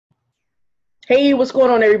Hey, what's going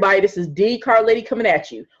on, everybody? This is Dee Car Lady coming at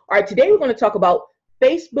you. All right, today we're going to talk about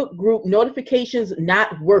Facebook group notifications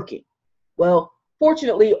not working. Well,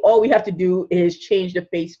 fortunately, all we have to do is change the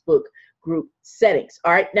Facebook group settings.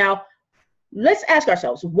 All right, now let's ask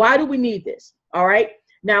ourselves, why do we need this? All right,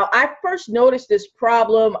 now I first noticed this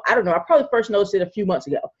problem, I don't know, I probably first noticed it a few months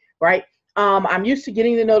ago, right? I'm used to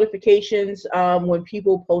getting the notifications when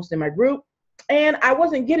people post in my group. And I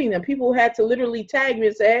wasn't getting them. People had to literally tag me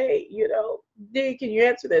and say, hey, you know, Dee, can you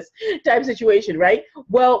answer this type of situation, right?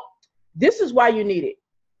 Well, this is why you need it.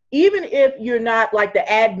 Even if you're not like the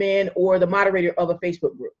admin or the moderator of a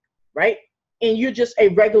Facebook group, right? And you're just a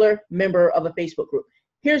regular member of a Facebook group.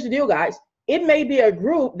 Here's the deal, guys. It may be a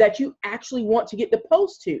group that you actually want to get the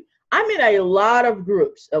post to. I'm in a lot of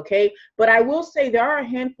groups, okay? But I will say there are a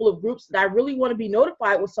handful of groups that I really want to be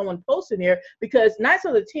notified when someone posts in there, because 9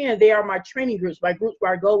 out of 10, they are my training groups, my groups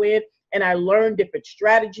where I go in and I learn different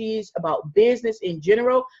strategies about business in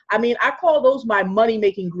general. I mean, I call those my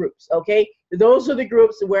money-making groups, okay? Those are the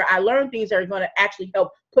groups where I learn things that are going to actually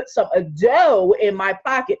help put some dough in my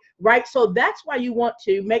pocket, right? So that's why you want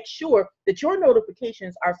to make sure that your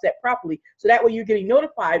notifications are set properly, so that way you're getting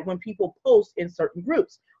notified when people post in certain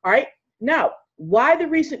groups. All right, now, why the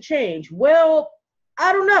recent change? Well,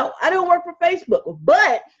 I don't know. I don't work for Facebook,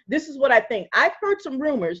 but this is what I think. I've heard some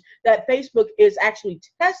rumors that Facebook is actually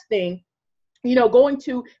testing, you know, going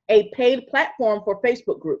to a paid platform for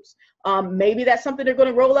Facebook groups. Maybe that's something they're going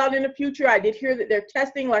to roll out in the future. I did hear that they're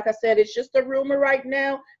testing. Like I said, it's just a rumor right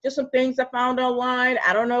now, just some things I found online.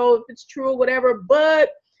 I don't know if it's true or whatever, but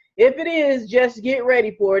if it is, just get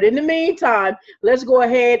ready for it. In the meantime, let's go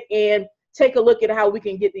ahead and take a look at how we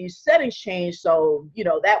can get these settings changed, so you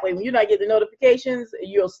know that way when you're not getting the notifications,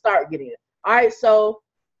 you'll start getting it. All right, so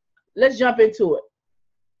let's jump into it.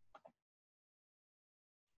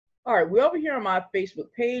 All right, we're over here on my Facebook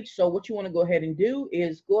page. So what you want to go ahead and do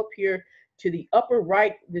is go up here to the upper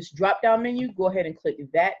right, this drop down menu. Go ahead and click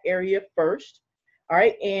that area first. All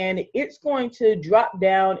right, and it's going to drop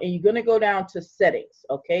down and you're going to go down to settings.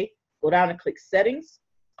 Okay, go down and click settings.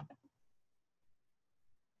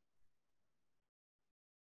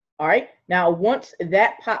 All right, now once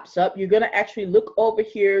that pops up, you're going to actually look over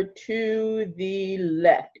here to the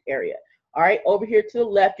left area. All right, over here to the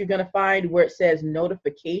left, you're going to find where it says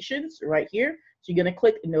notifications right here. So you're going to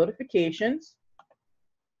click notifications.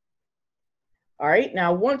 All right,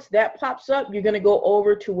 now once that pops up, you're going to go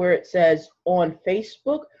over to where it says on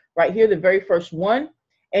Facebook right here, the very first one,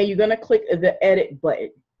 and you're going to click the edit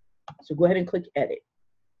button. So go ahead and click edit.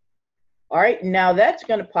 All right, now that's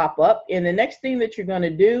going to pop up, and the next thing that you're going to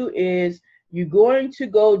do is you're going to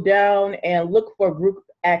go down and look for group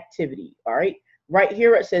activity. All right, right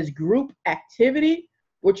here it says group activity.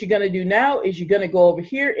 What you're going to do now is you're going to go over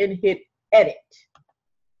here and hit edit.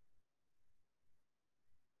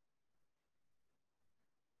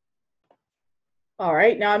 All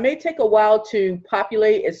right, now it may take a while to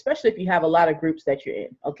populate, especially if you have a lot of groups that you're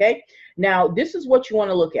in, okay? Now, this is what you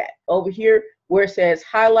want to look at. Over here where it says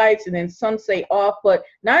highlights, and then some say off, but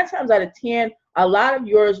 9 times out of 10, a lot of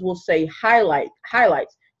yours will say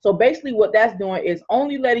highlights. So basically what that's doing is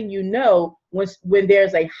only letting you know when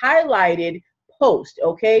there's a highlighted post,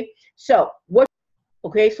 okay? So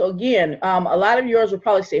again, a lot of yours will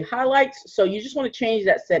probably say highlights, so you just want to change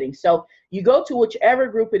that setting. So you go to whichever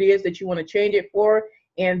group it is that you want to change it for,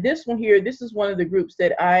 and this one here, this is one of the groups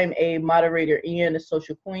that I'm a moderator in, the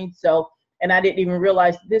Social Queen. So, and I didn't even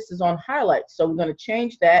realize this is on highlights. So we're going to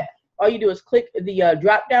change that. All you do is click the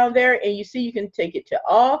drop down there, and you see you can take it to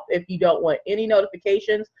off if you don't want any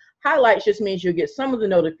notifications. Highlights just means you'll get some of the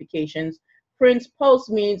notifications. Friends post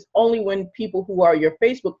means only when people who are your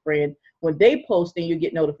Facebook friend, when they post, then you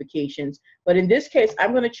get notifications. But in this case,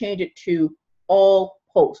 I'm going to change it to all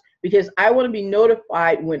posts, because I want to be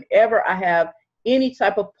notified whenever I have any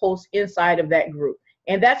type of post inside of that group.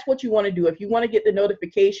 And that's what you want to do. If you want to get the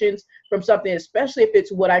notifications from something, especially if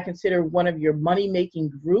it's what I consider one of your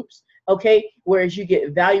money-making groups, okay, whereas you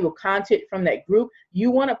get valuable content from that group, you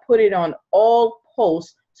want to put it on all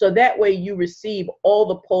posts, so that way you receive all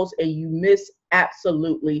the posts and you miss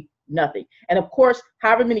absolutely nothing. And of course,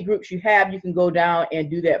 however many groups you have, you can go down and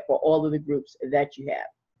do that for all of the groups that you have.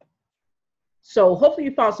 So hopefully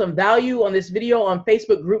you found some value on this video on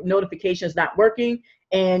Facebook group notifications not working,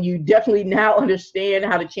 and you definitely now understand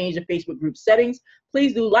how to change the Facebook group settings.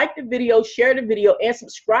 Please do like the video, share the video, and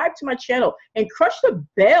subscribe to my channel, and crush the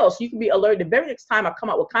bell so you can be alerted the very next time I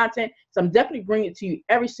come out with content. So I'm definitely bringing it to you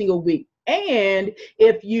every single week. And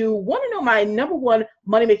if you want to know my #1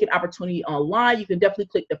 money-making opportunity online, you can definitely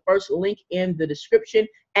click the first link in the description,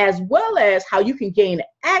 as well as how you can gain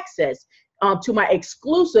access to my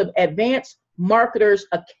exclusive advanced Marketers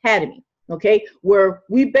Academy, okay, where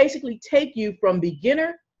we basically take you from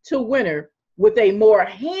beginner to winner with a more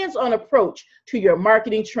hands-on approach to your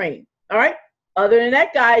marketing training. All right. Other than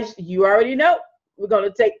that, guys, you already know we're going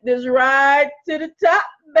to take this ride to the top,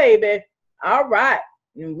 baby. All right.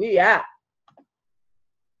 And we out.